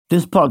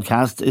This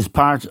podcast is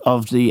part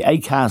of the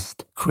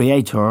Acast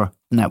Creator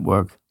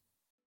Network.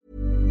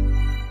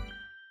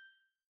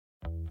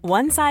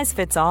 One size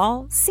fits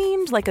all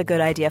seemed like a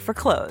good idea for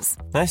clothes.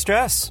 Nice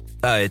dress.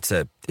 It's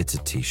a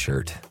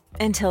t-shirt.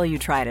 Until you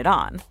tried it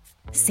on.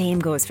 Same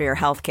goes for your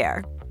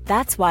healthcare.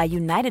 That's why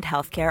United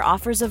Healthcare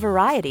offers a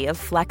variety of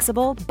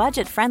flexible,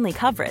 budget-friendly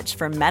coverage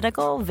for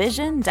medical,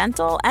 vision,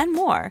 dental, and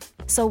more.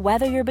 So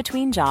whether you're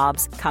between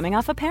jobs, coming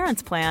off a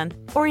parent's plan,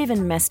 or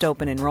even missed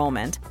open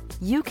enrollment,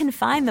 you can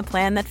find the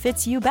plan that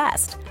fits you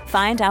best.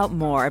 Find out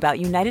more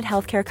about United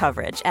Healthcare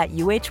coverage at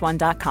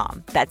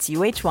uh1.com. That's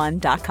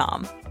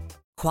uh1.com.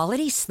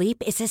 Quality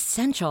sleep is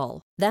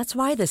essential. That's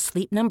why the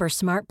Sleep Number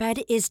Smart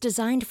Bed is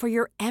designed for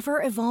your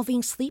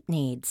ever-evolving sleep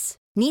needs.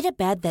 Need a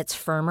bed that's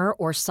firmer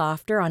or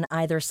softer on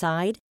either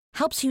side?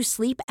 Helps you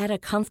sleep at a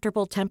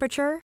comfortable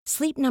temperature?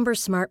 Sleep Number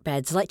Smart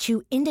Beds let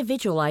you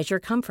individualize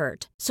your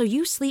comfort, so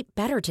you sleep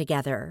better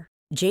together.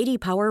 J.D.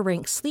 Power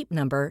ranks Sleep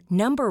Number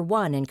number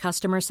 1 in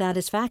customer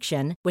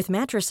satisfaction with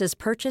mattresses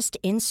purchased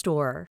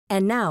in-store.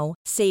 And now,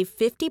 save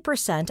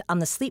 50% on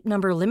the Sleep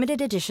Number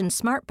Limited Edition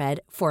Smart Bed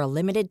for a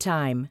limited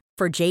time.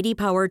 For J.D.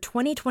 Power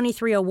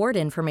 2023 award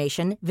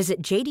information,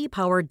 visit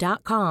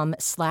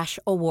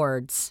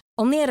jdpower.com/awards.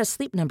 Only at a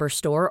Sleep Number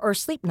store or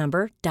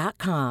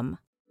sleepnumber.com.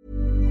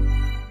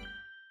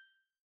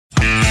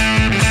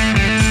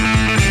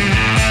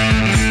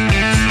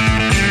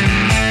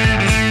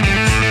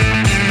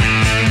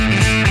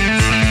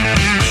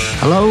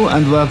 Hello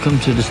and welcome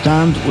to The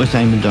Stand with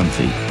Eamon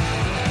Dunphy.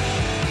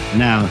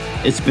 Now,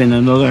 it's been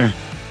another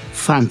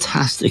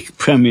fantastic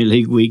Premier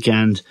League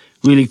weekend.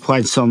 Really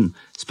quite some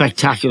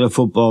spectacular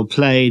football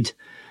played.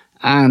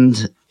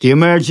 And the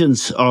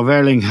emergence of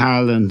Erling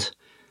Haaland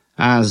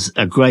as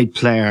a great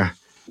player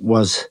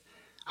was,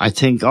 I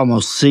think,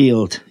 almost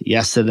sealed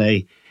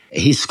yesterday.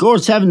 He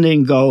scored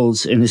 17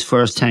 goals in his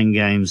first 10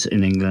 games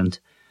in England.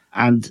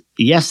 And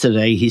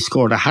yesterday he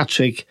scored a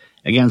hat-trick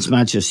against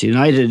Manchester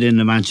United in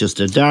the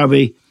Manchester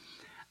Derby.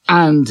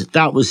 And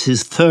that was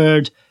his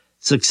third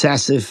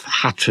successive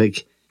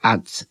hat-trick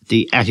at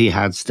the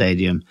Etihad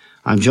Stadium.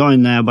 I'm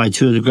joined now by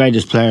two of the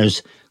greatest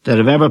players that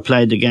have ever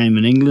played the game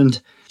in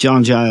England,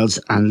 John Giles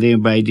and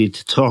Liam Brady,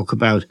 to talk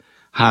about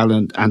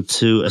Haaland and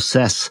to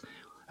assess,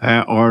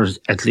 or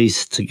at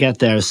least to get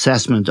their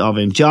assessment of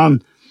him.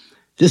 John,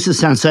 this is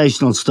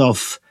sensational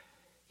stuff.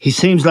 He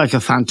seems like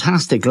a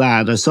fantastic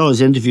lad. I saw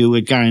his interview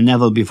with Gary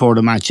Neville before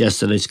the match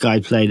yesterday.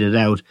 Sky played it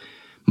out.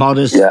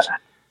 Modest,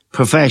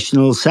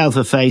 professional,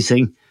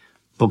 self-effacing,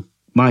 but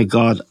my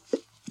God,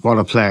 what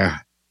a player.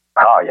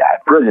 Oh, yeah,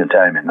 brilliant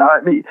timing. I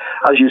mean,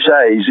 as you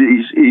say,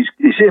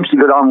 he seems to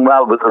get on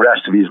well with the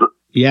rest of his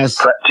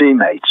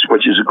teammates,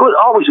 which is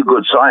always a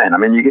good sign. I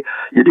mean, you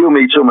do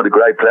meet some of the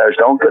great players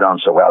don't get on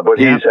so well, but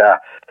he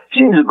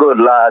seems a good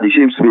lad. He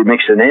seems to be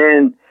mixing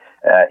in.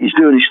 He's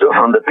doing his stuff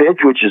on the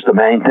pitch, which is the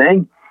main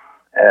thing.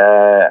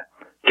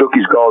 Took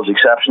his goals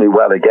exceptionally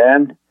well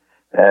again.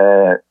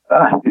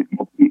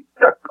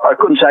 I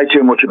couldn't say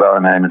too much about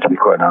him, Eamon, to be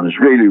quite honest.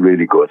 Really,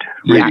 really good.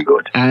 Really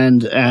good.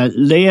 And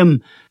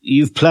Liam,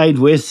 you've played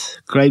with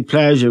great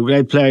players. You're a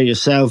great player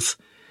yourself.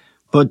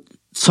 But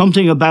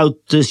something about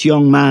this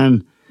young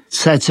man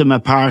sets him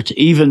apart,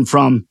 even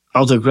from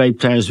other great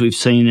players we've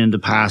seen in the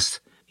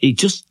past. He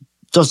just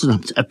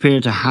doesn't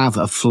appear to have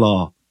a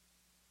flaw.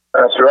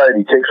 That's right.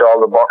 He ticks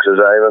all the boxes,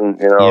 Eamon.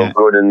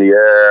 Good in the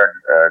air,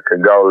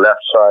 can go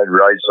left side,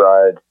 right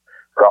side,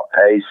 got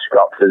pace,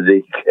 got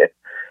physique.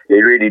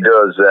 He really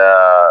does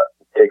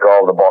tick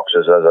all the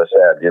boxes, as I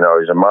said.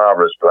 He's a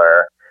marvellous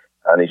player,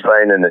 and he's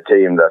playing in a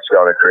team that's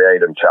going to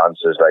create him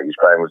chances. Like, he's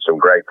playing with some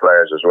great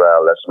players as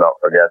well. Let's not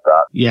forget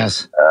that.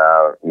 Yes.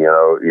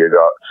 You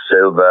got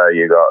Silva,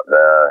 you got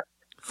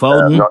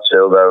Foden. Not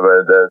Silva,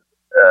 but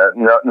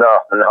not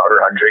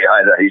Rodri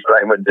either. He's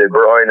playing with De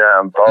Bruyne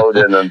and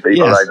Foden and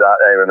people like that.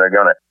 Even they're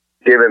going to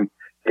give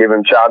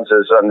him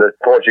chances. And the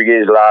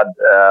Portuguese lad,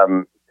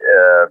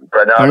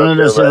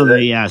 Bernardo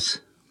Silva, yes.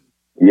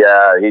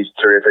 Yeah, he's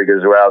terrific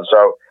as well.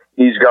 So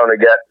he's going to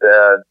get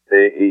the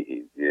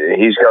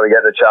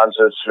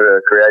chances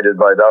created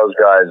by those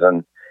guys,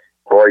 and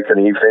boy, can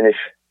he finish!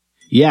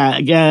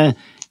 Yeah,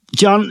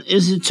 John,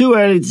 is it too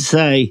early to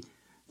say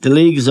the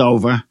league is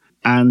over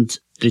and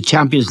the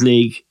Champions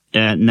League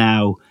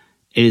now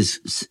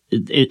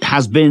it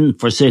has been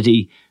for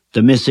City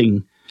the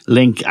missing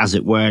link, as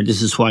it were?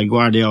 This is why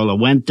Guardiola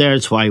went there.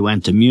 It's why he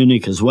went to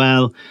Munich as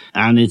well,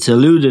 and it's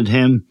eluded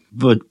him.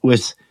 But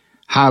with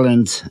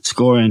Haaland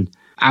scoring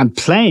and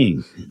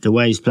playing the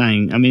way he's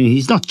playing, I mean,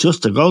 he's not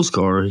just a goal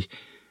scorer.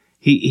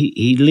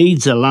 He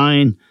leads a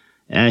line.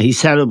 He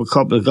set up a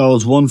couple of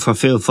goals, one for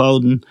Phil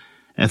Foden,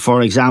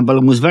 for example,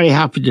 and was very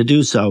happy to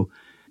do so.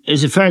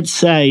 Is it fair to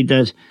say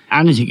that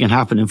anything can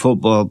happen in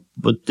football,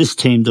 but this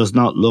team does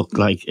not look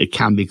like it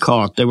can be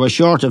caught? They were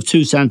short of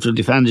two central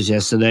defenders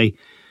yesterday,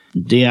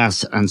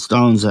 Diaz and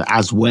Stones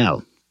as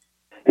well.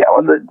 Yeah,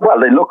 well,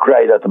 they look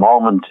great at the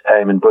moment,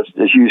 Eamon, but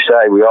as you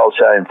say, we all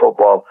say in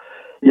football,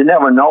 you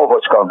never know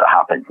what's going to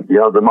happen.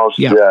 The most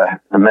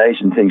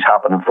amazing things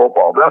happen in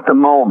football. But at the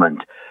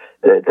moment,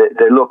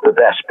 they look the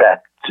best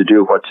bet to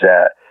do what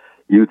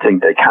you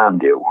think they can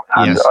do.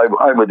 And yes.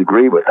 I would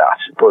agree with that.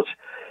 But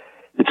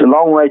it's a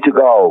long way to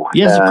go.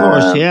 Yes, of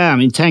course, yeah. I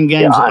mean, 10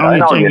 games. Yeah, I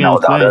know 10 you know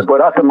games that. played.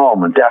 But at the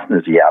moment,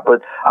 definitely, yeah.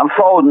 But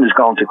Foden is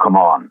going to come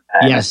on.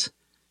 Yes.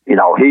 You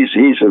know, I think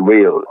he's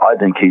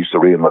the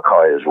real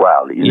McCoy as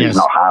well. He's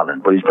not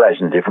Haaland, but he's plays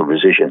in a different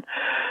position.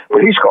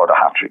 But he scored a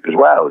hat-trick as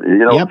well, you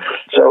know. Yep.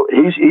 So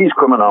he's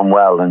coming on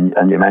well, and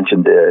you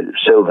mentioned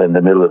Silva in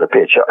the middle of the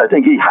pitch. I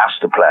think he has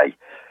to play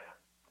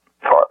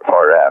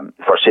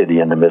for City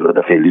in the middle of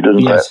the field. He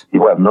doesn't play.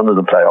 Well, none of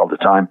them play all the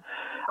time.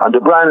 And De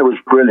Bruyne was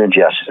brilliant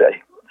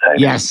yesterday.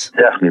 Yes.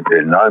 Definitely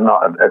brilliant. I'm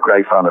not a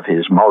great fan of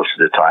his most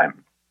of the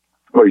time.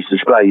 But his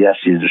display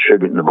yesterday,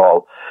 distributing the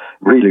ball,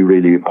 really,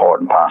 really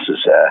important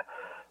passes,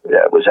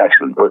 was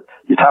excellent. But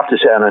you'd have to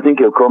say, and I think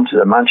he'll come to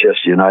the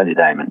Manchester United,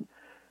 Eamon,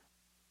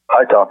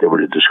 I thought they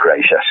were a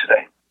disgrace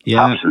yesterday.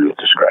 Yeah. Absolute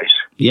disgrace.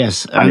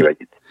 Yes. Anyway.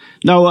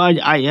 No,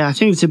 I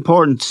think it's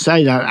important to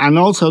say that. And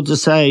also to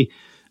say,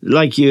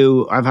 like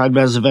you, I've had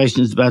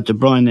reservations about De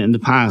Bruyne in the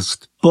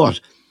past. But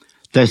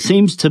there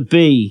seems to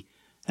be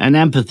an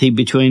empathy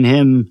between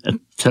him, a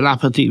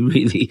telepathy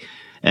really,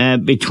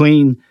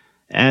 between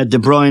De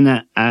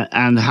Bruyne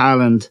and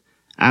Haaland.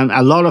 And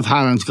a lot of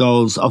Haaland's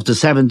goals, of the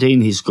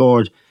 17 he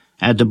scored,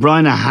 De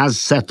Bruyne has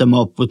set them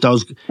up with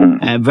those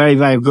very,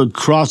 very good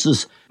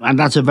crosses. And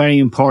that's a very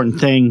important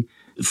thing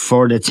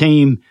for the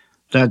team,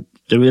 that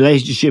the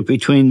relationship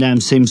between them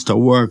seems to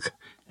work.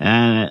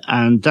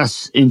 And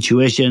that's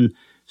intuition.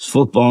 It's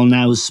football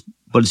now,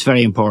 but it's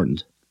very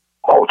important.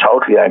 Oh,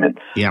 totally, Eamon.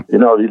 Yeah. You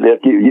know,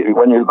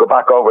 when you go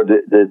back over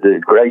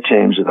the great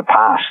teams of the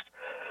past,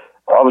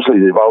 obviously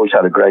they've always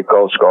had a great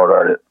goal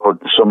scorer,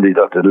 but somebody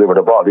that delivered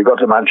the ball. You go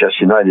to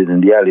Manchester United in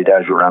the early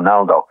days with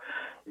Ronaldo,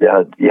 you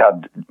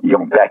had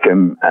young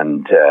Beckham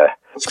and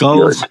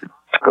Scholes,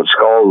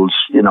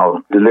 you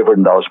know,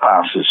 delivering those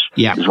passes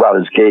as well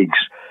as Giggs.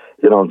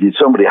 You know,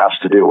 somebody has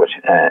to do it.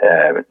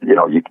 You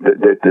know,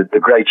 the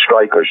great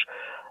strikers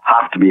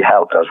have to be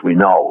helped, as we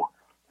know.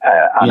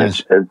 And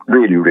it's a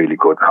really, really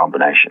good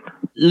combination.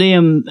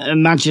 Liam,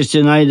 Manchester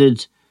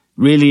United,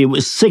 really, it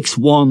was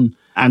 6-1,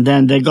 and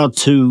then they got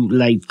 2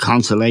 late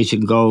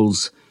consolation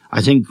goals.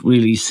 I think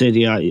really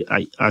City,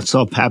 I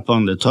saw Pep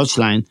on the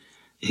touchline.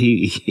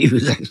 He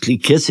was actually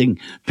kissing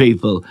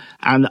people.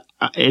 And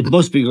it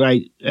must be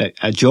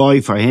a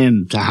joy for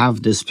him to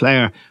have this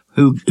player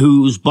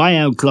whose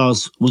buyout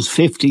clause was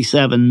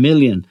 57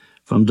 million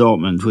from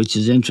Dortmund, which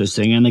is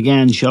interesting. And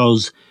again,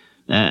 shows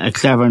a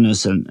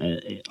cleverness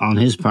on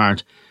his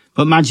part.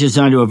 But Manchester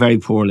United were very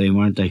poorly,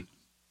 weren't they?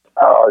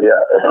 Oh,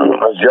 yeah.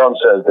 As John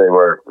says, they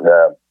were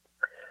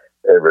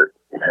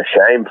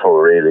shameful,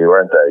 really,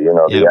 weren't they? You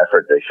know, the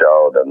effort they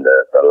showed and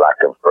the lack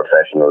of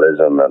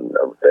professionalism, and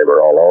they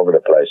were all over the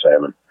place,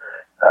 Eamon.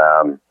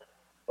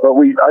 But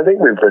I think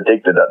we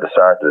predicted at the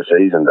start of the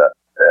season that,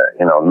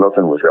 you know,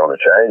 nothing was going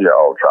to change at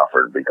Old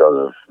Trafford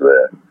because of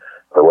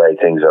the way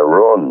things are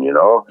run, you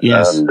know?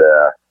 Yes. And,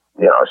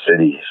 you know,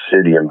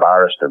 City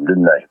embarrassed them,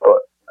 didn't they? But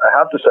I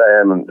have to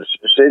say,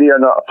 City are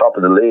not top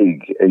of the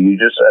league. You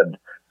just said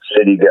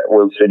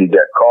will City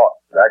get caught?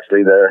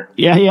 Actually, they're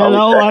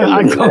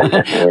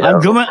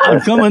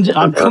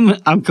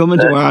I'm coming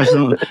to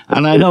Arsenal,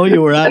 and I know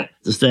you were at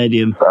the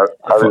stadium. I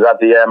was at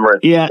the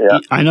Emirates. Yeah,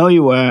 I know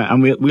you were,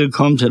 and we'll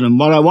come to them.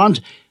 What I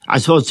want, I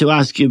suppose, to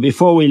ask you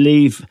before we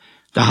leave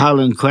the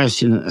Haaland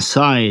question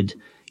aside,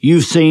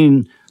 you've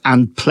seen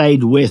and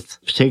played with,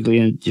 particularly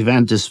in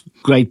Juventus,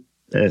 great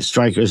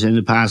strikers in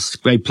the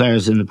past, great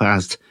players in the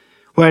past.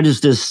 Where does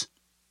this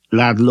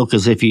lad look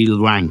as if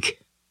he'll rank?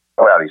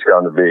 Well, he's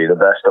going to be the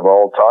best of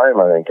all time,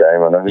 I think,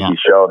 Eamon. I think he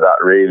showed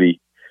that really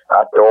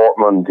at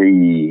Dortmund.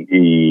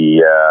 He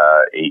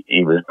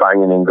was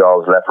banging in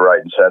goals left,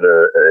 right, and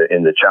centre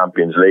in the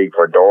Champions League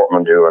for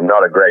Dortmund, who are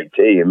not a great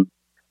team,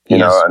 you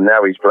know. And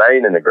now he's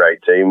playing in a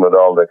great team with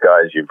all the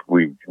guys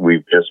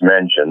we've just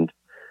mentioned.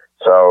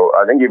 So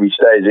I think if he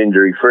stays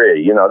injury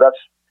free, you know, that's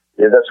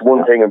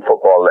one thing in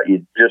football that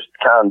you just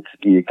can't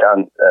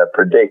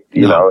predict.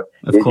 You know,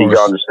 is he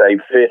going to stay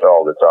fit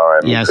all the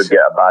time? Yes. He could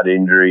get a bad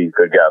injury, he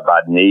could get a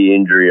bad knee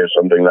injury or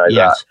something like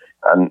that,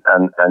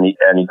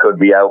 and he could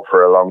be out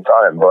for a long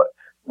time. But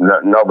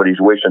nobody's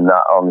wishing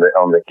that on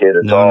the kid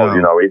at all. No.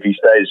 You know, if he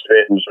stays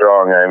fit and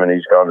strong, Eamon,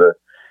 he's going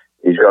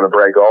to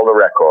break all the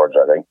records,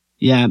 I think.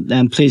 Yeah,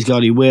 and please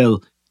God, he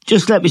will.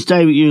 Just let me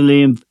stay with you,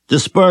 Liam. The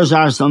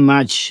Spurs-Arsenal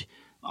match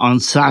on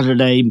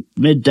Saturday,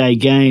 midday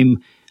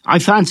game. I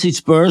fancied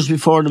Spurs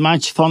before the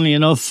match, funnily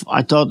enough.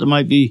 I thought there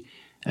might be,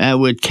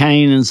 with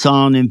Kane and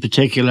Son in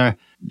particular,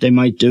 they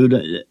might do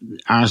the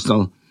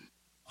Arsenal.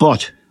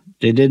 But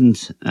they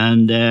didn't.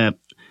 And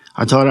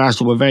I thought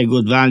Arsenal were very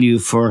good value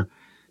for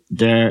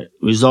their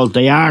result.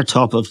 They are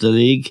top of the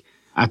league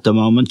at the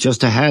moment,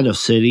 just ahead of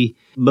City.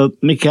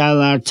 But Mikel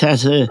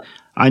Arteta,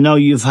 I know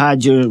you've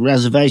had your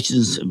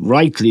reservations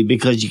rightly,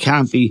 because you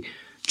can't be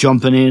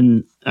jumping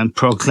in and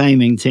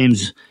proclaiming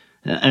teams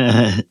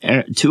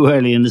too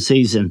early in the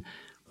season.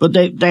 But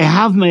they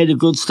have made a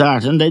good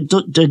start, and they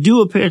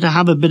do appear to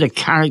have a bit of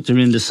character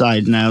in the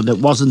side now that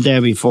wasn't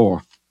there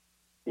before.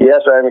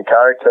 Yes, I have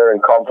character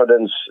and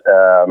confidence.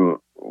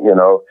 You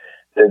know,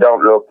 they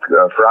don't look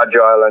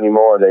fragile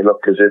anymore. They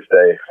look as if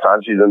they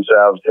fancy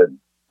themselves to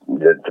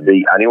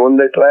beat anyone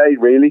they play,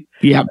 really.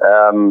 Yeah.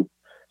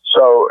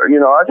 So, you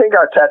know, I think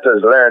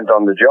Arteta's learned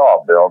on the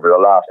job over the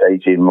last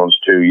 18 months,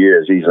 2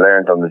 years. He's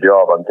learned on the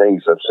job, and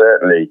things have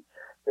certainly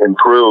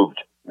improved.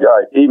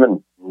 Yeah,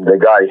 even the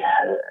guy,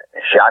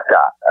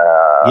 Xhaka.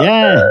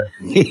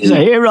 He's a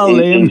hero,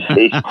 Liam.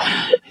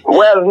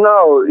 Well,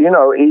 no, you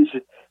know,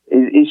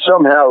 he's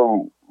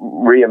somehow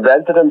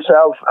reinvented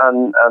himself,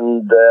 and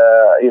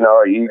you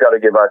know, you got to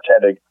give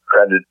Arteta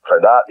credit for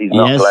that. He's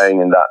not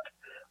playing in that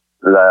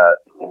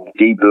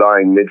deep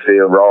lying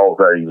midfield role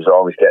where he was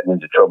always getting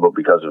into trouble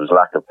because of his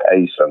lack of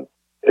pace and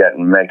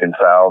making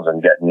fouls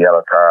and getting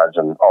yellow cards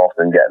and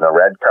often getting a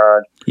red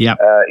card. Yeah,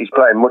 he's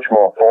playing much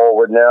more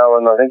forward now,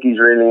 and I think he's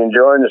really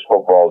enjoying his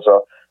football.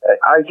 So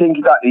I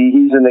think that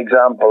he's an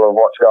example of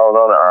what's going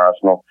on at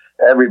Arsenal.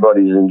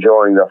 Everybody's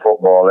enjoying their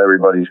football.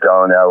 Everybody's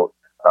going out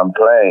and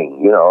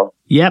playing. You know.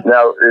 Yep.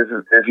 Now,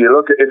 if you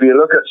look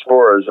at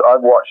Spurs,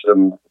 I've watched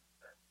them.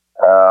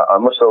 I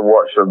must have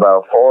watched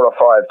about 4 or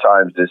 5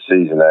 times this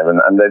season,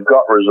 Evan, and they've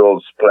got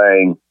results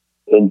playing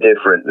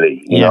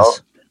indifferently. You know?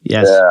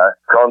 Yes.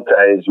 Conte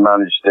has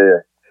managed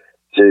to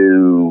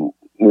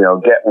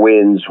get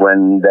wins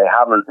when they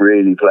haven't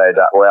really played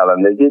that well,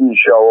 and they didn't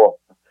show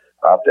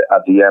up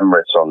at the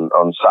Emirates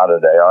on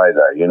Saturday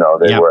either. You know,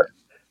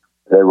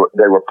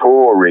 they were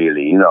poor,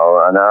 really. You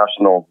know, and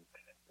Arsenal,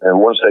 and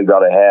once they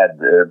got ahead,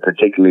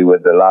 particularly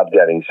with the lad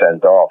getting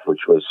sent off,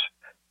 which was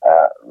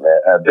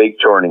a big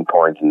turning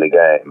point in the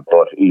game,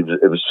 but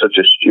it was such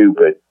a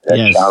stupid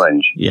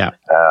challenge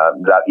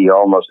that he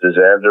almost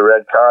deserved a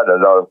red card,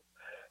 although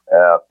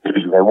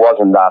it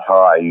wasn't that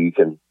high. You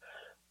can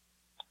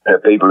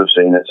people have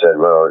seen it, said,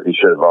 well, he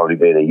should have only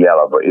been a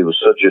yellow, but it was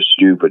such a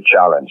stupid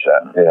challenge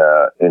that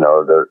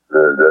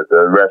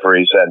the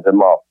referee sent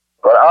him off.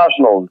 But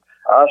Arsenal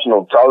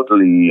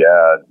totally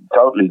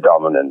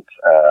dominant.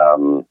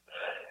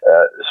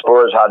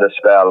 Spurs had a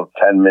spell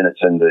 10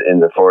 minutes in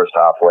the first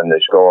half when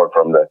Kane scored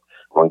from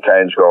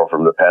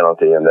the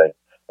penalty, and they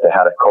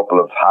had a couple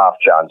of half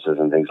chances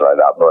and things like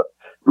that. But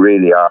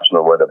really,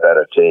 Arsenal were the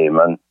better team,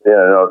 and you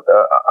know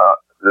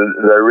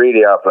they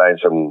really are playing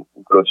some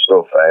good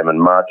stuff.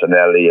 And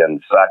Martinelli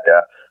and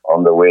Saka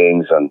on the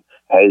wings, and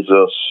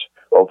Jesus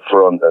up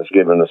front has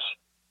given us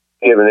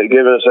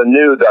a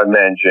new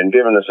dimension.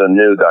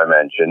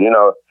 You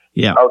know.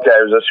 Yeah. Okay,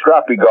 it was a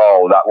scrappy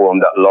goal, that one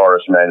that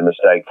Loris made a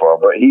mistake for,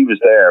 but he was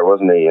there,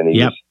 wasn't he? And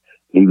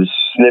he was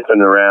sniffing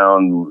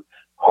around,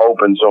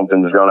 hoping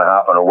something was going to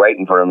happen or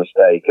waiting for a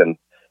mistake, and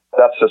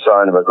that's the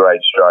sign of a great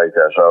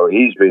striker. So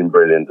he's been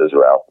brilliant as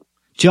well.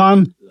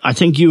 John, I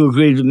think you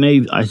agreed with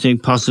me, I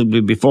think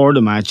possibly before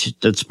the match,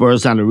 that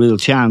Spurs had a real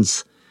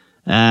chance.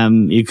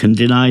 You can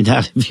deny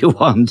that if you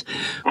want.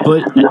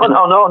 But No,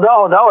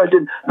 I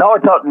didn't. No, I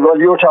thought, well,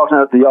 you were talking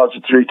about the odds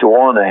of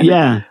 3-1, Amy.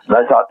 Yeah. And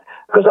I thought,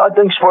 because I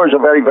think Spurs are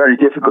very, very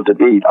difficult to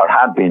beat, or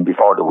had been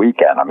before the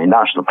weekend. I mean,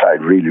 Arsenal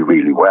played really,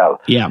 really well.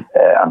 Yeah.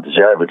 And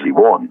deservedly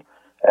won.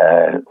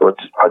 But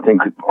I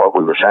think what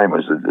we were saying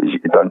was,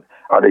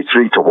 are they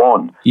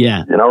 3-1?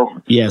 Yeah. You know?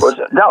 Yes.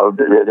 But no,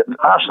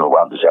 Arsenal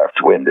well deserved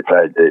to win.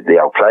 They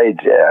outplayed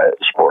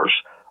Spurs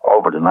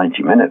over the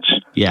 90 minutes.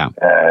 Yeah.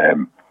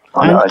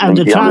 And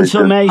the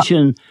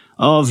transformation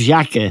of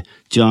Xhaka,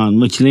 John,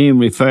 which Liam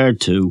referred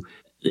to,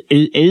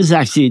 is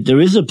actually, there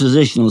is a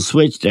positional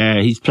switch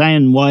there. He's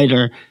playing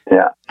wider,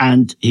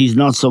 and he's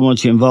not so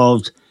much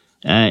involved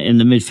in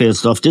the midfield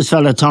stuff. This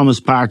fella, Thomas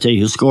Partey,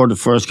 who scored the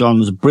first goal,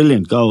 was a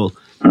brilliant goal.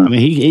 I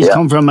mean, he's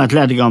come from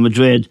Atletico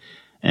Madrid.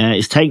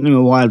 It's taken him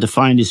a while to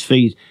find his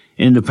feet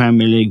in the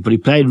Premier League, but he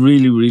played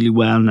really, really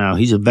well now.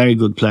 He's a very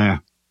good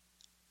player.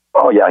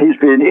 Oh yeah, he's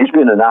been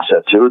an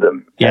asset to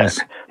them. Yes.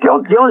 The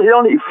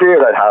only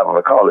fear I'd have,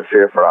 I call it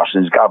fear for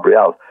Arsenal, is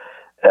Gabriel.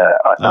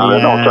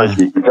 I'm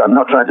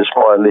not trying to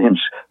spoil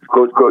Liam's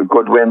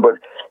good win, but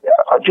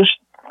I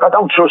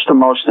don't trust him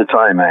most of the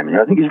time. I mean,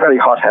 I think he's very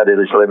hot-headed.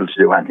 He's liable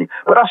to do anything.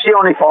 But that's the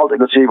only fault I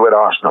could see with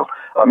Arsenal.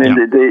 I mean,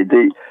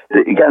 the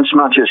against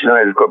Manchester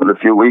United a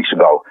few weeks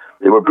ago,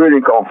 they were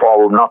brilliant going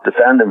forward, not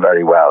defending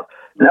very well.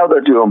 Now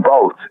they're doing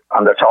both,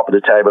 and they're top of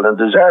the table, and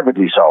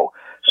deservedly so.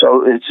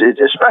 So it's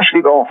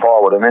especially going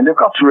forward. I mean, they've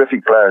got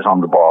terrific players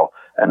on the ball,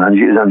 and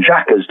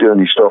Xhaka's doing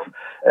his stuff.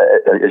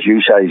 As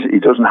you say, he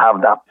doesn't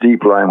have that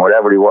deep line,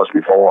 whatever he was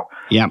before.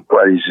 Yeah.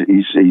 Where he's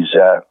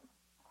a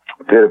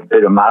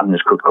bit of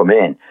madness could come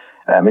in.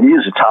 I mean, he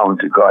is a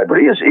talented guy, but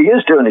he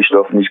is doing his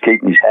stuff and he's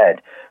keeping his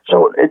head.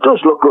 So it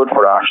does look good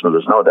for Arsenal.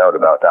 There's no doubt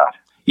about that.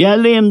 Yeah,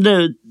 Liam,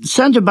 the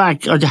centre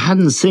back I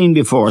hadn't seen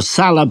before,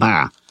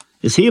 Saliba.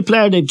 Is he a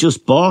player they've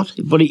just bought?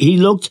 But he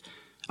looked.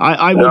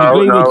 I would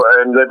agree with. No,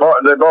 and they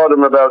bought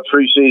him about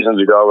 3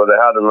 seasons ago, where they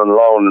had him on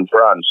loan in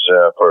France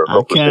for a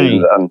couple of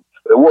seasons. And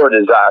the word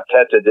is that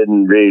Arteta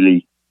didn't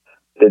really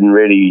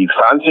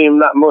fancy him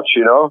that much,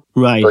 you know.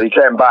 Right. But he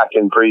came back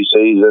in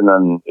pre-season,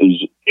 and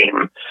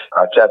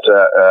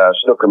Arteta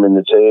stuck him in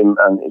the team,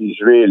 and he's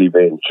really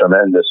been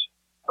tremendous.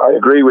 I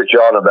agree with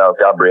John about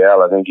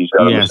Gabriel. I think he's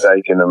got a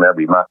mistake in him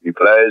every match he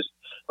plays.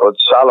 But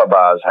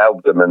Saliba has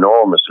helped him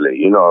enormously.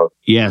 You know,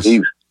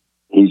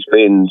 he's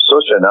been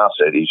such an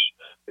asset. He's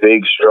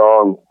big,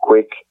 strong,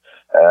 quick,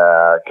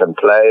 can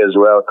play as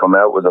well, come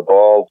out with the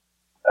ball.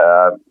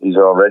 He's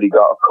already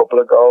got a couple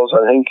of goals,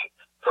 I think,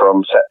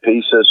 from set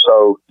pieces.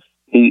 So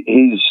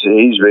he's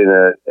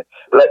been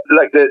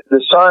like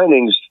the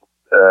signings.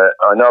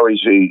 I know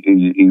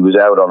he was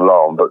out on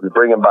loan, but to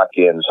bring him back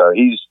in, so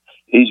he's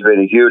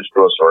been a huge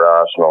plus for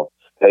Arsenal.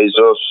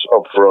 Jesus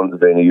up front has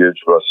been a huge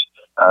plus.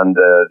 And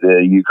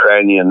the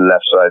Ukrainian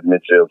left side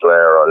midfield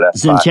player or left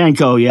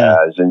Zinchenko,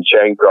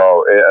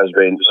 Zinchenko has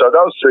been. So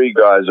those three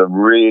guys have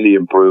really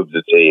improved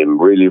the team,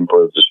 really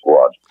improved the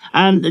squad.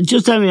 And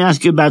just let me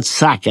ask you about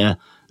Saka,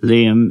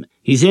 Liam.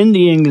 He's in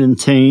the England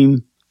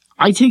team.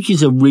 I think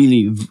he's a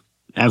really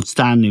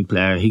outstanding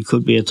player. He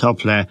could be a top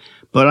player,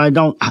 but I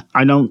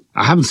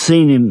haven't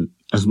seen him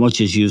as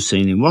much as you've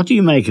seen him. What do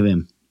you make of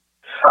him?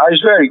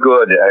 He's very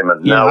good,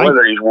 Eamon. Now,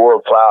 whether he's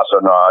world class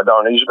or not, I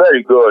don't know. He's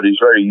very good. He's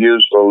very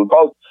useful.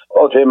 Both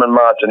him and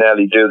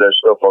Martinelli do their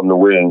stuff on the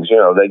wings. You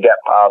know, they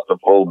get past the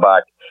full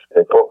back.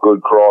 They put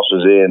good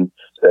crosses in.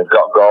 They've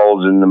got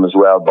goals in them as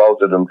well.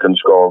 Both of them can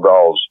score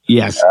goals.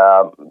 Yes.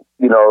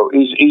 You know,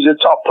 he's a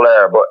top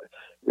player. But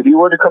if you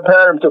were to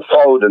compare him to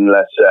Foden,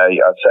 let's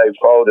say, I'd say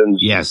Foden's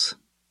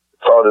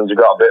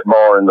got a bit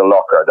more in the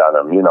locker than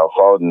him. You know,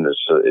 Foden is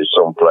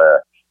some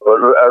player. But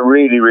a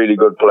really, really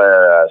good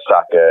player,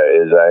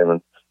 Saka is,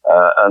 Eamon.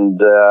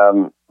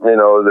 You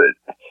know,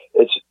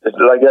 it's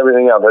like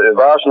everything else. If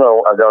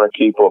Arsenal are going to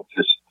keep up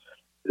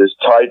this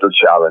title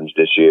challenge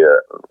this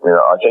year, you know,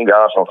 I think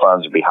Arsenal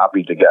fans would be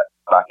happy to get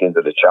back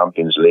into the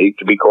Champions League,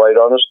 to be quite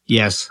honest.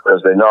 Yes.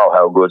 Because they know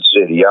how good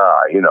City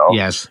are, you know.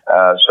 Yes.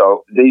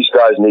 So these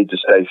guys need to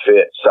stay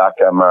fit.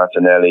 Saka,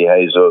 Martinelli,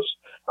 Jesus.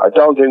 I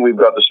don't think we've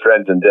got the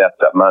strength and depth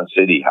that Man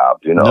City have,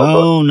 you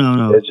know.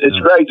 No. It's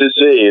great to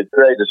see. It's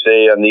great to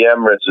see. And the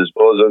Emirates is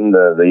buzzing.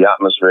 The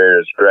atmosphere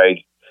is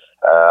great.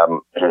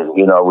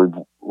 You know, we've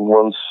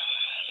won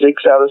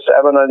 6 out of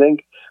 7, I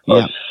think. Or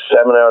 7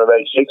 out of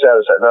 8, 6 out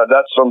of 7. Now,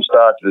 that's some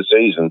start to the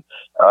season.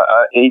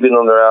 Even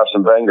under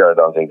Arsene Wenger, I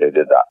don't think they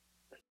did that.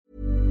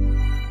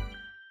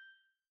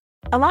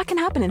 A lot can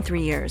happen in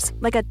 3 years,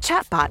 like a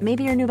chatbot may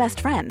be your new best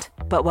friend.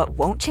 But what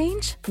won't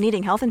change?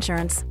 Needing health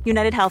insurance.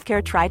 United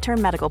Healthcare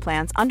Tri-Term Medical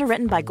Plans,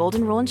 underwritten by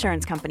Golden Rule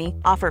Insurance Company,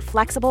 offer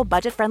flexible,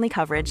 budget-friendly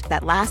coverage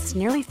that lasts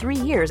nearly 3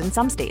 years in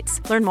some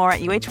states. Learn more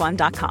at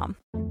uh1.com.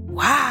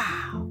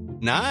 Wow.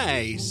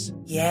 Nice.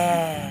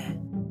 Yeah.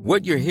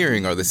 What you're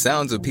hearing are the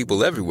sounds of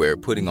people everywhere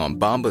putting on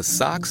Bombas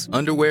socks,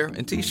 underwear,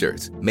 and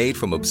T-shirts made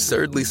from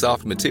absurdly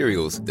soft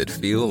materials that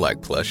feel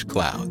like plush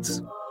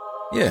clouds.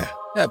 Yeah,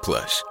 that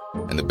plush.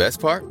 And the best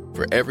part?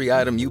 For every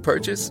item you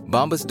purchase,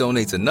 Bombas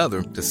donates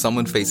another to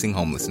someone facing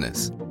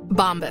homelessness.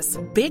 Bombas.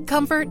 Big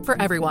comfort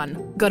for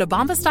everyone. Go to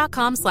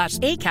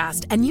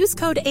bombas.com/ACAST and use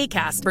code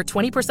ACAST for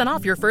 20%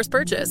 off your first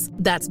purchase.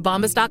 That's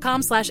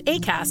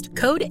bombas.com/ACAST.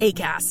 Code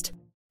ACAST.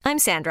 I'm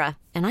Sandra,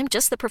 and I'm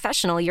just the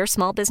professional your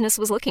small business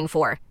was looking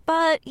for.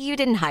 But you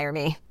didn't hire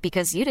me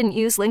because you didn't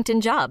use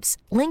LinkedIn Jobs.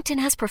 LinkedIn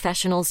has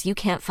professionals you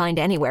can't find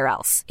anywhere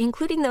else,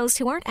 including those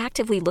who aren't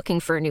actively looking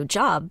for a new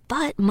job,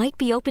 but might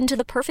be open to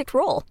the perfect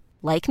role,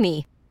 like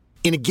me.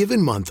 In a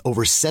given month,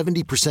 over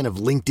 70% of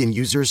LinkedIn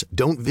users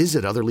don't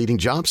visit other leading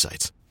job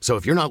sites. So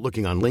if you're not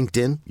looking on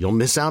LinkedIn, you'll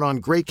miss out on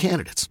great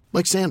candidates,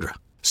 like Sandra.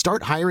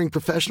 Start hiring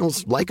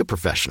professionals like a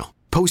professional.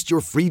 Post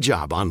your free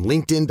job on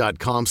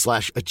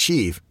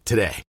linkedin.com/achieve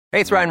today.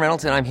 Hey, it's Ryan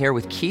Reynolds, and I'm here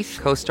with Keith,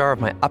 co-star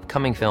of my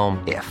upcoming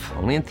film, If,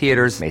 only in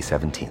theaters May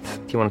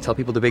 17th. Do you want to tell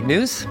people the big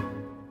news?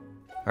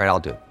 All right,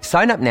 I'll do it.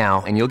 Sign up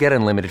now and you'll get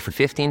unlimited for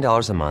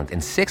 $15 a month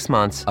and 6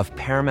 months of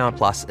Paramount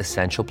Plus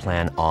Essential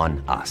Plan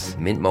on us.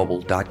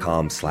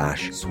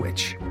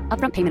 MintMobile.com/switch.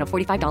 Upfront payment of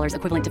 $45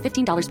 equivalent to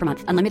 $15 per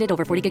month. Unlimited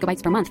over 40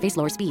 gigabytes per month. Face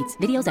lower speeds.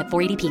 Videos at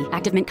 480p.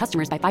 Active Mint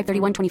customers by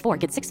 531.24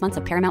 get 6 months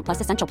of Paramount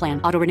Plus Essential Plan.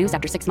 Auto renews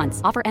after 6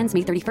 months. Offer ends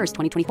May 31st,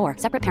 2024.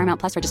 Separate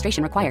Paramount Plus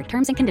registration required.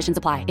 Terms and conditions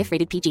apply if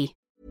rated PG.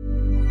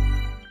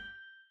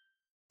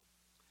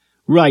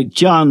 Right,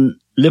 John,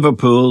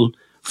 Liverpool,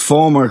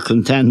 former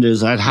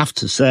contenders, I'd have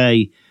to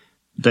say.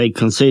 They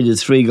conceded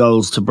 3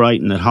 goals to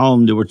Brighton at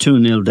home. They were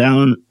 2-0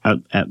 down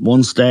at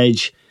one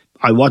stage.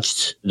 I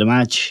watched the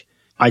match.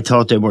 I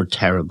thought they were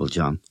terrible,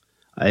 John.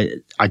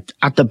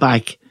 At the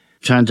back,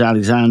 Trent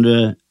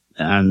Alexander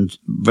and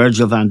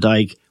Virgil van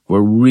Dijk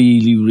were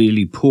really,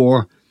 really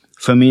poor.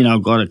 Firmino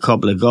got a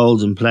couple of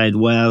goals and played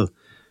well.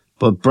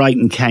 But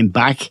Brighton came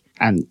back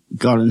and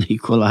got an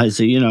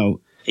equaliser. You know,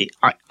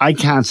 I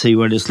can't see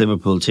where this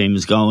Liverpool team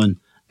is going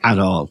at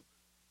all.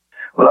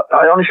 Well,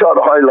 I only saw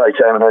the highlights,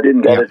 and I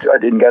didn't get it. I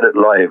didn't get it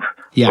live.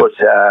 Yeah. But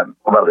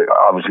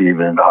obviously,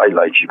 even in the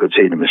highlights, you could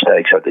see the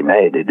mistakes that they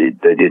made. They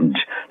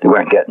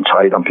weren't getting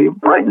tight on people.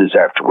 Brighton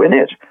deserved to win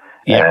it.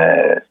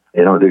 Yeah.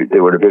 You know, they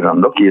were a bit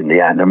unlucky in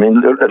the end. I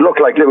mean, it looked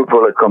like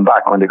Liverpool had come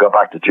back when they got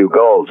back to 2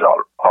 goals.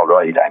 All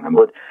right,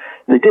 but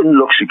they didn't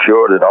look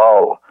secured at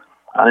all.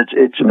 And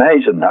it's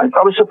amazing. I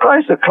was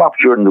surprised at Klopp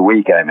during the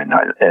week, I mean,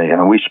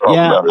 we spoke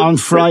about it. On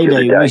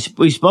Friday.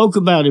 We spoke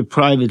about it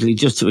privately,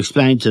 just to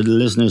explain to the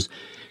listeners.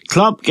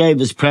 Klopp gave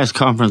his press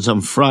conference on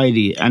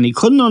Friday, and he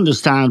couldn't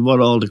understand what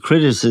all the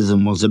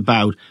criticism was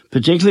about,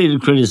 particularly the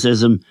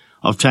criticism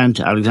of Trent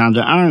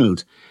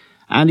Alexander-Arnold.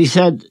 And he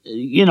said,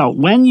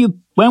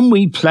 when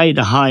we play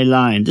the high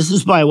line, this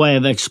is by way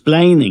of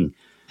explaining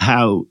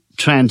how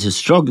Trent is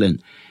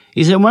struggling.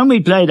 He said, when we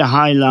play the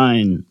high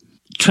line,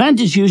 Trent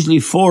is usually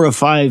 4 or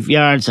 5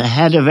 yards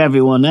ahead of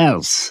everyone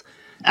else.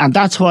 And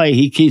that's why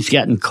he keeps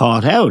getting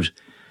caught out.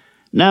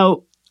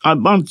 Now, I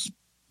want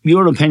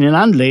your opinion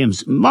and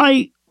Liam's.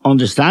 My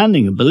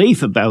understanding and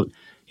belief about,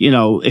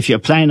 if you're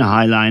playing a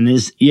high line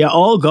is you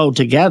all go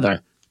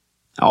together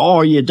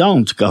or you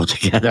don't go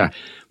together.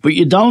 But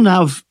you don't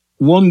have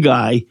one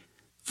guy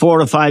 4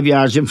 or 5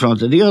 yards in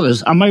front of the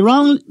others. Am I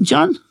wrong,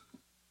 John?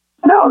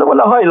 No, well,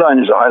 the high line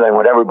is a high line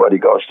when everybody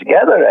goes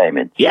together,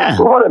 Eamon. Yeah.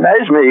 But what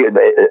amazed me,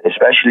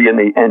 especially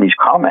in his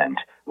comment,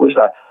 was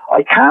that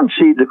I can't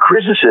see the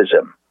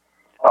criticism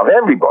of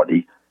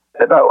everybody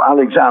about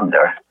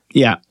Alexander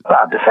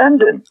bad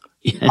defending.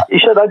 Yeah. He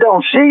said, I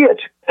don't see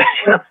it.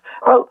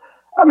 Well,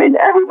 I mean,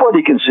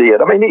 everybody can see it.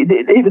 I mean,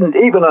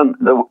 even on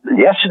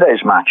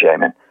yesterday's match,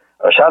 Eamon,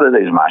 or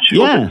Saturday's match,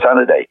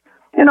 Saturday,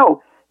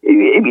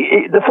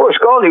 the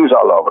first goal, he was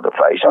all over the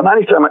place. And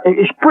anytime,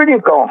 he's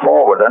brilliant going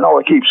forward. I know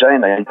I keep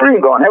saying that. He's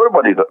brilliant going,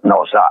 everybody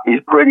knows that.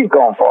 He's brilliant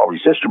going forward.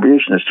 His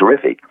distribution is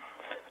terrific.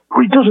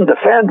 But he doesn't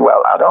defend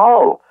well at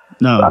all.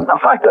 No. And the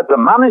fact that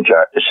the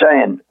manager is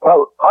saying,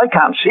 well, I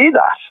can't see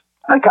that.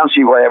 I can't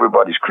see why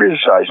everybody's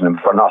criticising him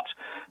for not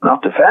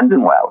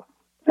defending well.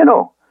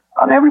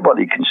 And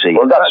everybody can see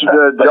it. That's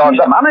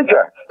the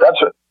manager. That's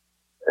it.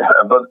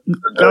 But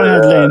go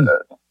ahead, Liam.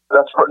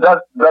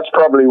 That's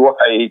probably why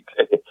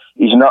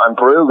he's not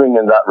improving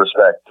in that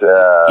respect.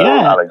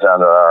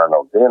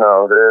 Alexander-Arnold,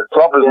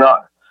 Klopp is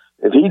not.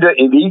 If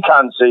he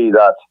can't see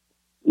that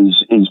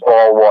he's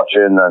ball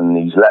watching and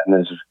he's letting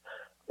his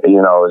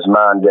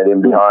man get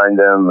in behind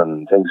him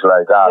and things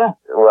like that. Yeah.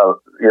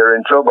 Well, you're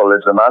in trouble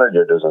if the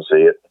manager doesn't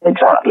see it.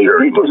 Exactly,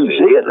 he doesn't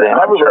see it. Then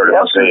everybody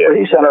else see it.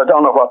 He said, "I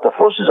don't know what the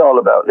fuss is all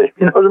about." You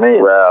know what I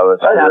mean? Well,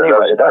 it's a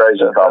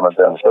crazy comment.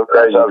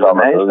 Crazy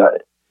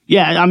comment.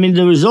 Yeah, I mean,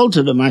 the result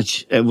of the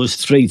match was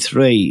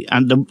 3-3,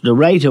 and the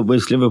rate at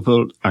which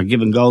Liverpool are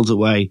giving goals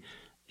away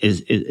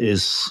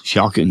is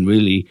shocking,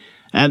 really.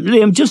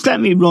 Liam, just let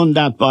me run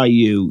that by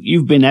you.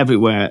 You've been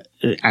everywhere,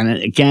 and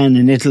again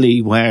in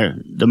Italy, where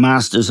the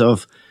masters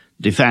of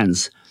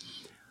defence.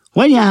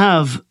 When you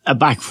have a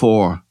back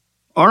four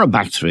or a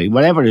back three,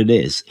 whatever it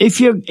is, if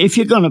you're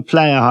going to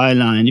play a high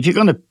line, if you're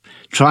going to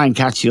try and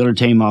catch the other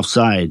team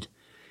offside,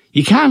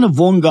 you can't have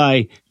one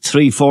guy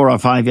 3, 4 or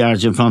 5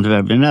 yards in front of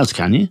everyone else,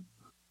 can you?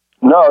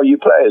 No, you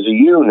play as a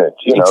unit.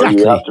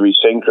 Exactly. You have to be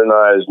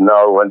synchronized,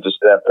 know when to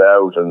step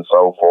out and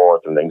so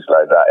forth and things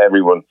like that.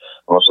 Everyone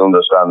must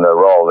understand their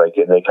role. They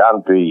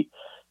can't be,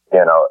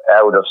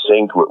 out of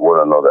sync with one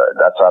another.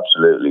 That's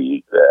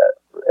absolutely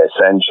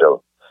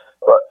essential.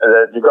 But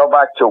to go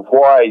back to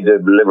why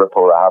the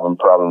Liverpool are having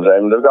problems, I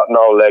mean, they've got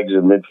no legs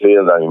in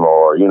midfield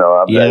anymore.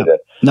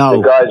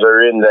 The guys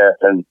are in there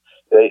and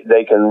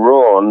they can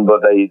run,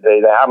 but they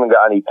haven't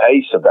got any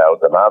pace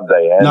about them, have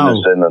they?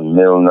 Henderson and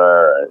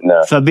Milner,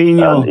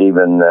 Fabinho, and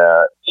even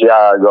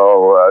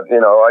Thiago.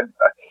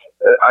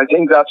 I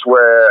think that's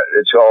where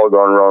it's all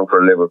gone wrong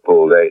for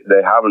Liverpool.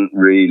 They haven't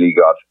really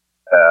got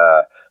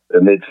the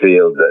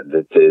midfield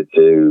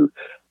to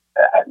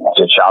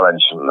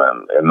challenge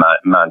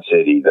Man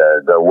City.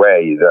 They're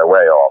way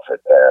off it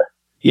there.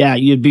 Yeah,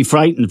 you'd be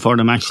frightened for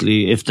them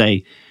actually if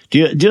they.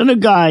 The other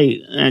guy,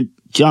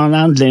 John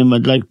and Liam,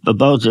 would like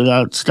both of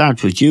that.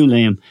 Start with you,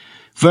 Liam.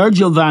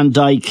 Virgil van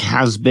Dijk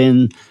has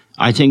been,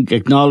 I think,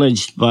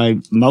 acknowledged by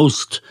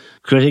most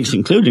critics,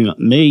 including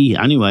me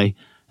anyway,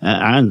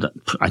 and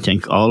I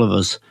think all of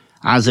us,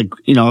 as a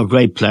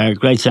great player,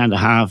 great centre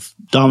half,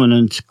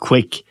 dominant,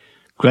 quick,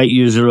 great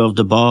user of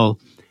the ball.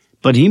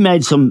 But he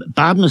made some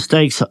bad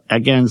mistakes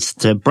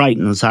against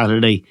Brighton on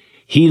Saturday.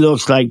 He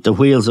looks like the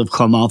wheels have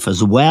come off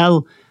as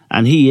well.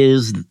 And he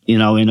is,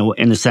 in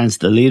a sense,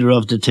 the leader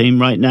of the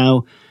team right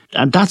now.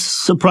 And that's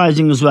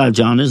surprising as well,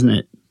 John, isn't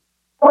it?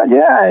 Well,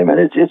 yeah, I mean,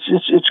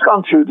 it's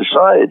gone through the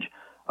side.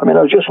 I mean,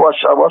 I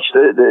watched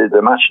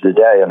the match of the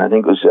day, and I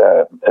think it was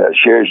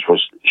Shears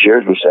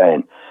was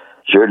saying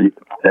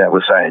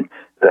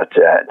that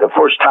the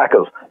first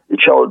tackle,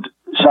 it showed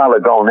Salah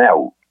going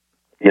out,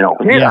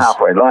 near the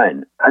halfway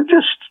line, and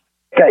just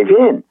gave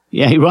in.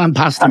 Yeah, he ran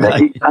past the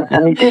guy.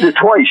 And he did it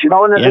twice, and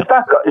if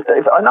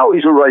I know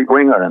he's a right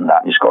winger and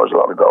that, and he scores a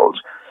lot of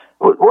goals.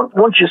 But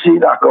once you see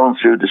that going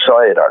through the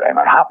side or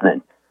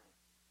happening,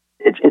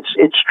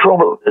 it's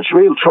trouble. It's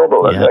real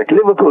trouble. Yeah. Like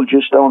Liverpool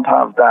just don't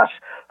have that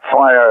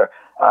fire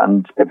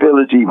and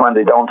ability when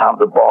they don't have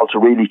the ball to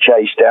really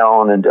chase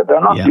down, and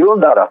they're not doing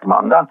that at the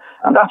moment.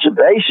 And that's a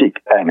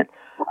basic, and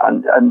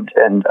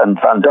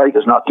Van Dijk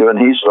is not doing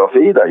his stuff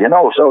either,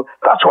 So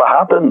that's what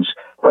happens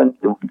with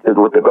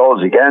the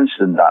goals against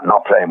and that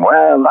not playing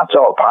well. That's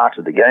all part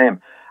of the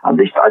game. And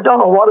I don't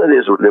know what it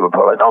is with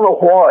Liverpool. I don't know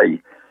why.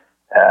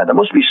 There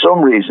must be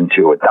some reason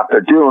to it that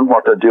they're doing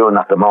what they're doing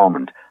at the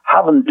moment.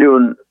 Haven't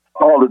doing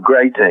all the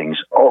great things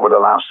over the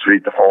last 3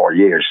 to 4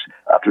 years,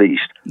 at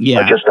least. Yeah.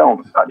 I just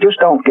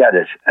don't get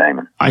it,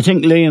 Eamon. I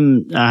think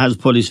Liam has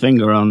put his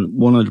finger on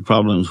one of the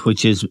problems,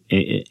 which is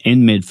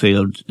in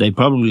midfield. They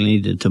probably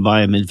needed to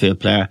buy a midfield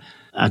player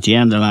at the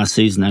end of last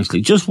season,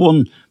 actually. Just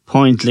one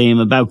point, Liam,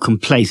 about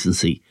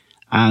complacency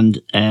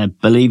and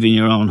believing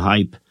your own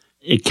hype.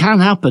 It can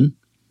happen,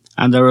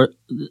 and there are,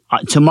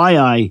 to my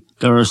eye,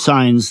 there are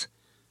signs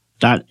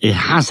that it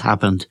has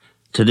happened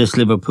to this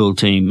Liverpool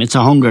team. It's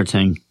a hunger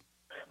thing.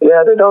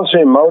 Yeah, they don't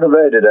seem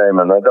motivated,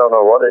 Eamon. I don't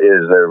know what it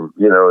is.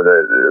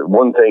 The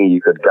one thing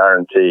you could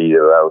guarantee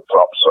about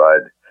Klopp's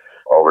side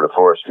over the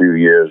first few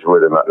years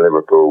with him at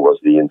Liverpool was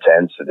the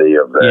intensity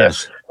of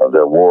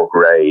the work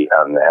rate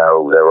and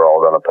how they were all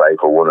going to play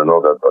for one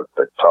another, but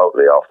they're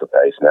totally off the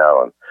pace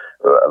now. And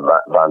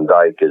Van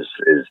Dijk is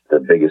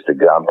the biggest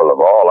example of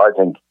all. I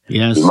think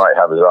he might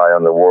have his eye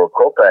on the World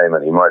Cup,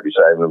 Eamon. He might be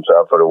saving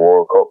himself for the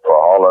World Cup for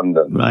Haaland.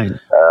 And, right.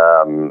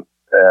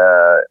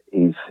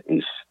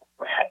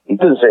 He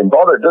doesn't seem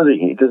bothered, does he?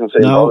 He doesn't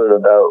seem bothered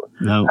about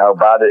how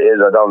bad it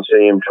is. I don't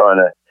see him trying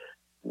to,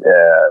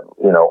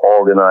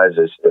 organise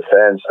his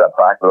defence, that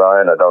back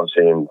line. I don't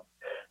see him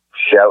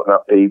shouting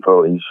at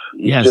people. He's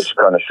just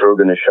kind of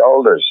shrugging his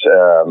shoulders.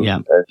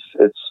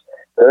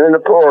 They're in a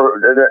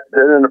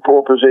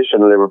poor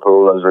position,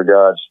 Liverpool, as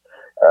regards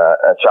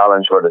a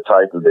challenge for the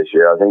title this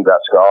year. I think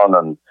that's gone,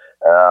 and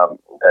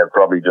they'll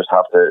probably just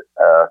have to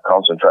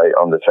concentrate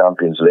on the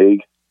Champions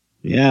League.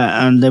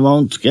 Yeah, and they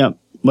won't get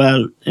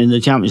well in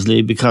the Champions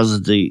League because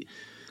of the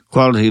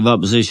quality of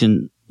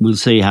opposition. We'll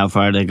see how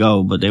far they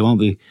go, but they won't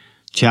be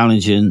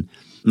challenging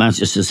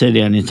Manchester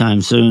City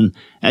anytime soon.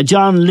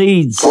 John,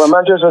 Leeds. Well,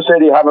 Manchester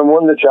City haven't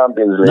won the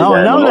Champions League. No,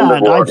 under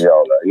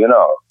Guardiola,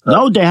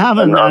 No, they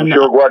haven't. I'm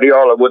sure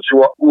Guardiola would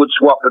swap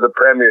for the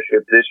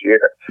Premiership this year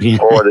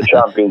for the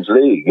Champions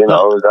League.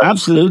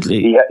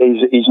 Absolutely.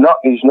 He's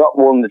not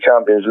won the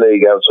Champions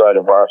League outside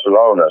of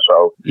Barcelona.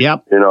 So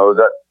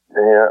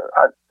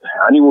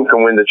anyone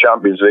can win the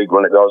Champions League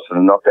when it goes to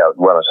the knockout.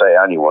 When I say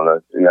anyone,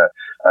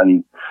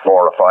 any 4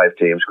 or 5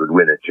 teams could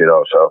win it.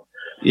 So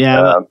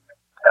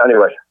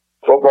anyway,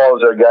 football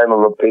is a game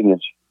of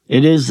opinions.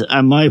 It is,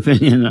 and my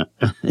opinion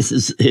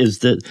is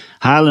that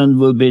Haaland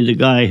will be the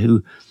guy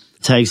who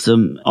takes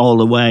them all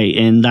the way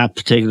in that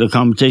particular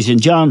competition.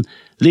 John,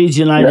 Leeds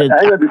United.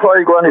 Before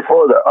you go any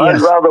further,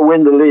 I'd rather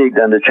win the league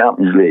than the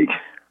Champions League.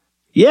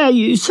 Yeah,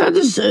 you said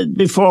this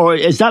before.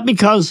 Is that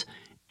because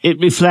it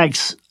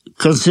reflects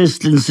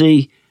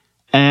consistency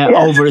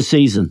over a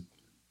season?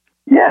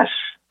 Yes,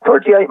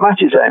 38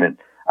 matches, Eamon.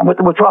 And with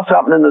what's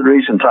happening in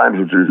recent times,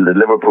 with the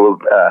Liverpool,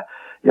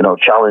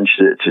 challenge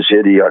to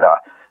City or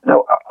that.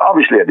 Now,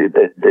 obviously,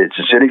 the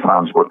City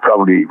fans would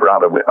probably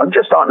rather win. I'm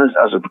just talking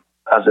as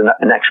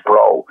an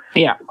ex-pro.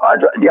 Yeah.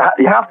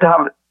 You have to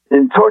have,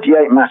 in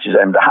 38 matches,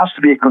 there has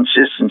to be a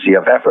consistency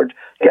of effort,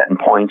 getting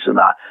points and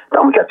that.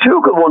 Now, we got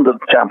Tuchel won the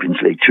Champions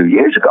League 2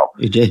 years ago.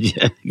 He did,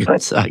 yeah.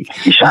 He's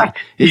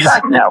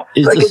sacked now.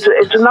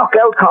 It's a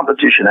knockout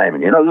competition,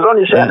 Eamon. There's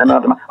only a certain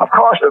amount of... Of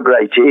course, they're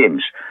great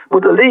teams,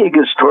 but the league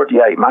is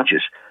 38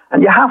 matches.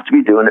 And you have to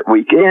be doing it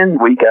week in,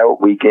 week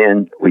out, week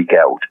in, week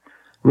out.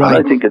 Right.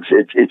 And I think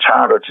it's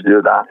harder to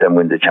do that than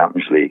win the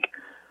Champions League.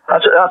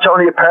 That's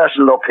only a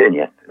personal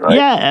opinion. Right?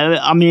 Yeah,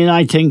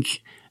 I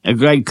think a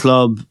great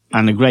club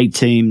and a great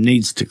team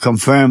needs to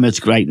confirm its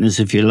greatness,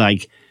 if you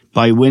like,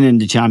 by winning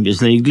the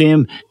Champions League.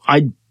 Liam,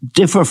 I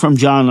differ from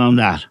John on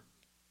that.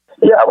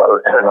 Yeah, well,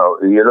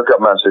 you look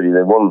at Man City,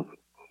 they've won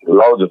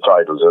loads of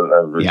titles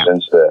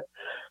since the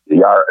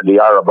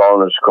Arab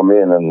owners come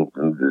in, and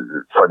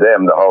for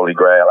them, the Holy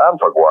Grail, and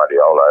for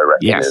Guardiola, I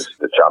reckon, is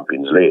the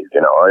Champions League.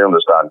 I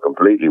understand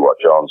completely what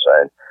John's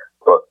saying,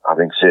 but I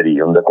think City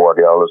under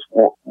Guardiola's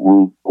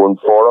won 4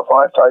 or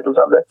 5 titles,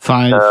 have they?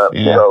 5,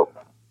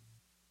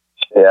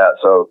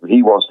 So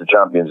he wants the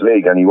Champions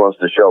League, and he wants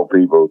to show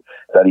people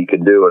that he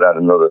can do it at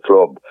another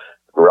club,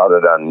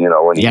 rather than,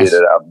 when he did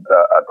it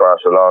at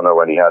Barcelona,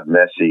 when he had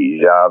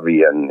Messi,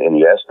 Xavi, and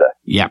Iniesta.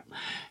 Yeah.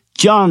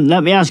 John,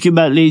 let me ask you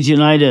about Leeds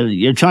United.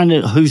 You're trying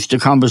to hoosh the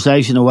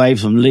conversation away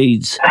from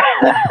Leeds.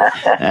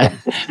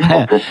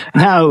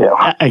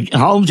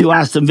 Home to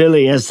Aston Villa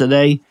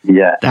yesterday.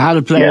 Yeah. They had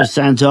a player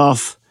sent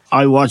off.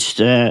 I watched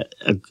a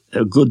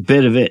good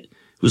bit of it.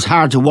 It was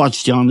hard to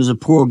watch, John. It was a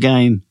poor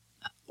game.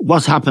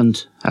 What's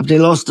happened? Have they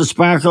lost the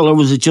sparkle, or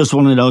was it just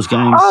one of those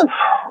games?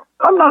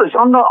 I'm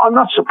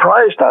not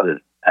surprised at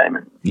it,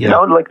 Eamon.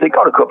 They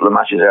got a couple of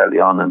matches early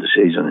on in the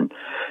season, and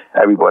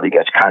everybody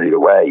gets carried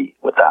away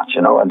with that.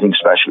 I think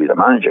especially the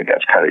manager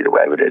gets carried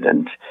away with it,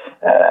 and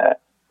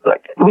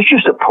it was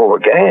just a poor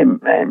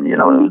game. And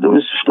there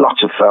was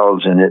lots of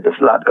fouls in it. The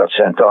lad got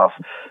sent off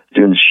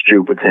doing a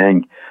stupid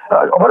thing.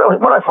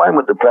 What I find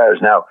with the players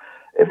now,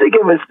 if they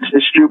give a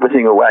stupid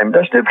thing away,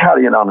 they're still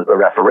carrying on at the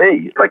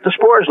referee. Like the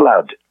Spurs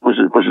lad was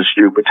a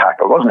stupid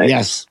tackle, wasn't it?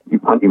 Yes.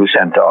 When he was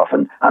sent off,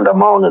 and they're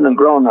moaning and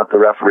groaning at the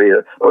referee.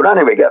 But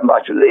anyway, getting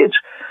back to Leeds,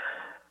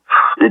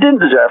 They didn't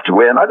deserve to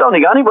win. I don't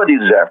think anybody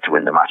deserved to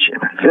win the match.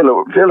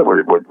 Villa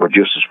were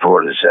just as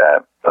poor as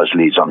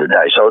Leeds on the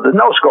day. So the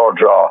no-score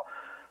draw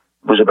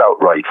was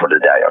about right for the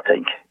day, I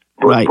think.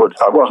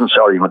 But I wasn't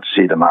sorry to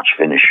see the match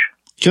finish.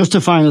 Just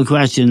a final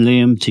question,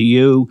 Liam, to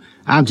you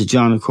and to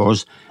John, of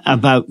course,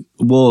 about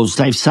Wolves.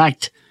 They've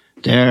sacked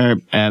their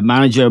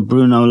manager,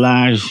 Bruno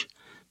Lage.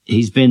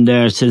 He's been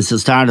there since the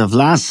start of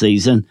last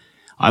season.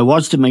 I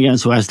watched him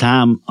against West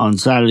Ham on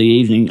Saturday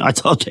evening. I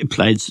thought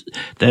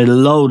they had a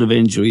load of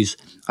injuries.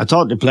 I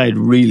thought they played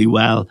really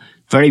well,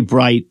 very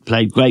bright,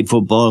 played great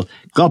football,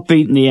 got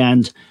beat in the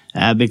end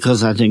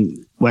because I think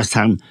West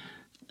Ham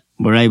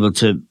were able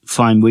to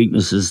find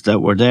weaknesses that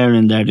were there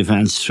in their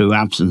defence through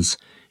absence.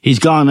 He's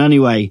gone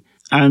anyway,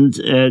 and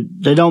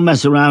they don't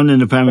mess around in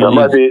the Premier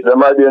League. There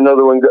might be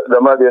another one.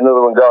 There might be another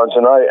one going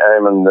tonight.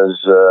 Eamon,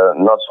 there's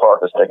not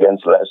Spartans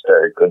against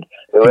Leicester.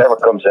 Whoever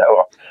comes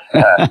out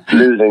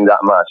losing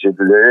that match, if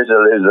there is a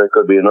loser, there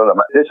could be another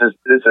match. This is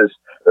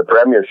the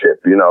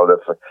Premiership. You know,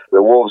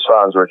 the Wolves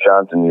fans were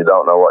chanting, "You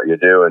don't know what you're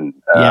doing."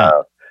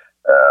 I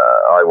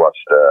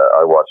watched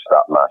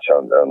that match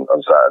on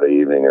Saturday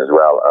evening as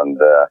well,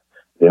 and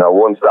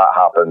once that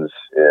happens,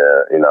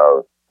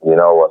 you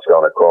know what's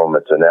going to come.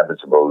 It's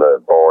inevitable. The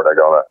board are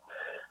going to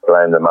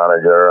blame the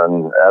manager,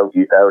 and out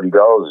he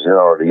goes.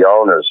 The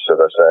owners,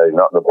 should I say,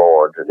 not the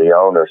board, the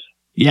owners.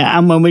 Yeah,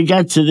 and when we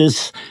get to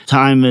this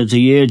time of the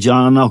year,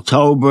 John,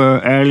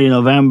 October, early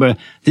November,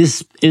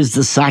 this is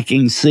the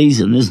sacking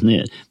season, isn't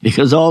it?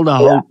 Because all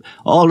the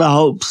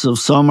hopes of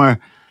summer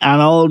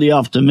and all the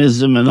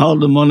optimism and all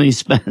the money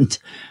spent,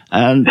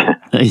 and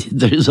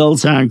the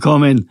results aren't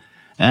coming.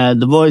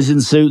 The boys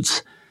in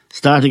suits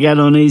start to get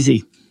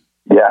uneasy.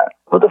 Yeah.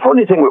 But the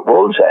funny thing with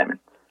Wolves, Eamon,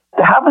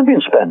 they haven't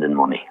been spending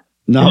money.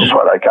 No. This is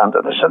what I can't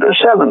understand. They're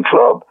selling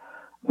club.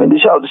 I mean, they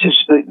sold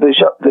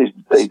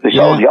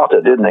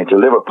Jota, didn't they, to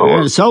Liverpool?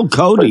 Yeah, sold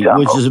Cody,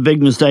 which is a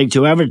big mistake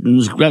to Everton. It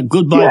was a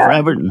goodbye for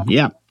Everton.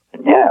 Yeah.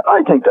 Yeah,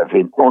 I think they've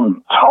been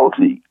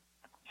totally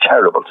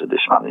terrible to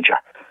this manager.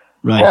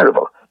 Right.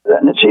 Terrible.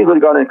 And it's either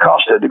got in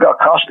Costa. They got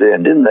Costa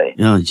in, didn't they?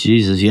 Oh,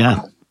 Jesus,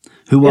 yeah.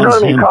 Who wants him? You know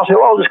what I mean? him? Costa,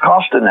 how old is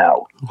Costa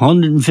now?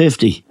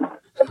 150.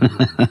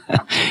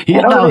 You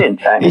know what I mean?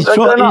 He's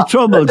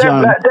troubled,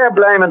 John. They're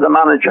blaming the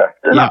manager.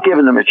 They're not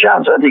giving him a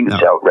chance. I think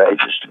it's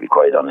outrageous, to be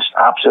quite honest.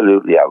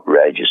 Absolutely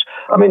outrageous.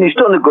 I mean, he's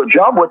done a good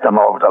job with them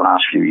over the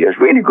last few years.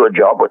 Really good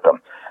job with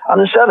them. And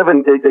instead of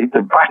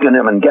backing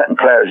him and getting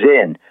players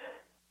in,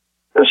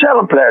 they're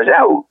selling players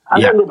out,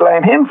 and then they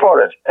blame him for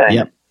it.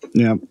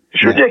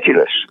 It's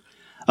ridiculous.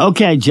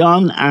 Okay,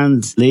 John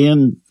and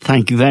Liam,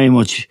 thank you very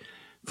much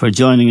for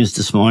joining us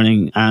this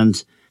morning,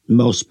 and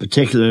most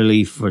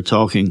particularly for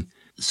talking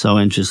so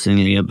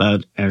interestingly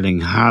about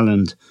Erling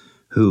Haaland,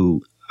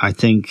 who I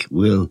think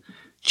will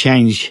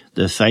change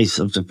the face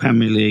of the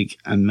Premier League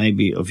and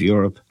maybe of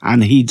Europe.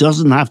 And he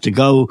doesn't have to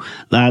go,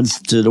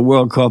 lads, to the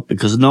World Cup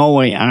because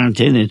Norway aren't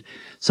in it.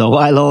 So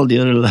while all the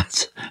other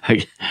lads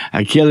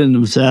are killing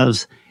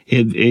themselves,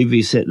 he'll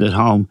be sitting at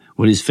home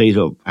with his feet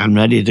up and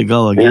ready to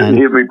go again.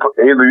 He'll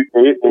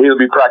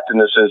be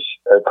practicing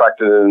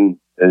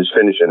his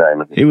finishing,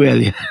 Eamon. He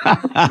will, yeah.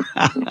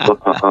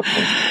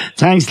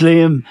 Thanks,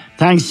 Liam.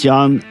 Thanks,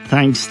 John.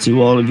 Thanks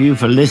to all of you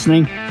for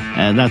listening.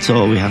 That's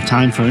all we have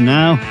time for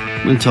now.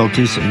 We'll talk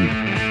to you soon.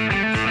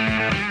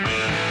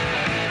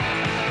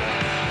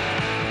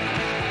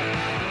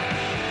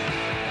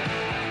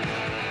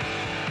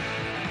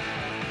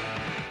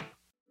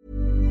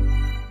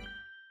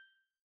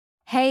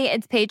 Hey,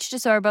 it's Paige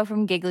DeSorbo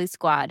from Giggly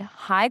Squad.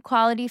 High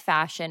quality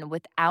fashion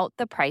without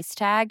the price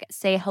tag.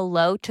 Say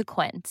hello to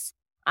Quince.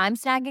 I'm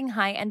snagging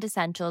high-end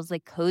essentials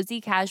like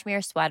cozy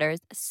cashmere sweaters,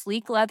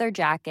 sleek leather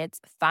jackets,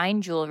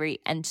 fine jewelry,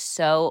 and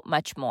so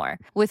much more.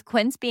 With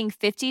Quince being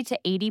 50 to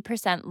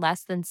 80%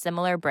 less than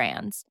similar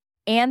brands.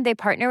 And they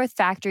partner with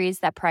factories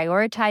that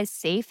prioritize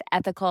safe,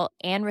 ethical,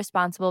 and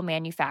responsible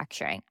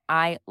manufacturing.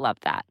 I love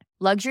that.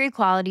 Luxury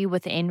quality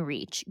within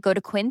reach. Go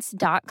to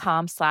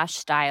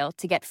quince.com/style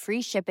to get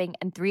free shipping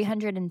and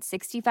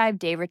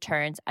 365-day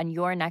returns on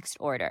your next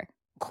order.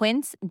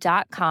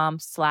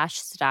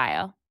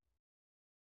 Quince.com/style.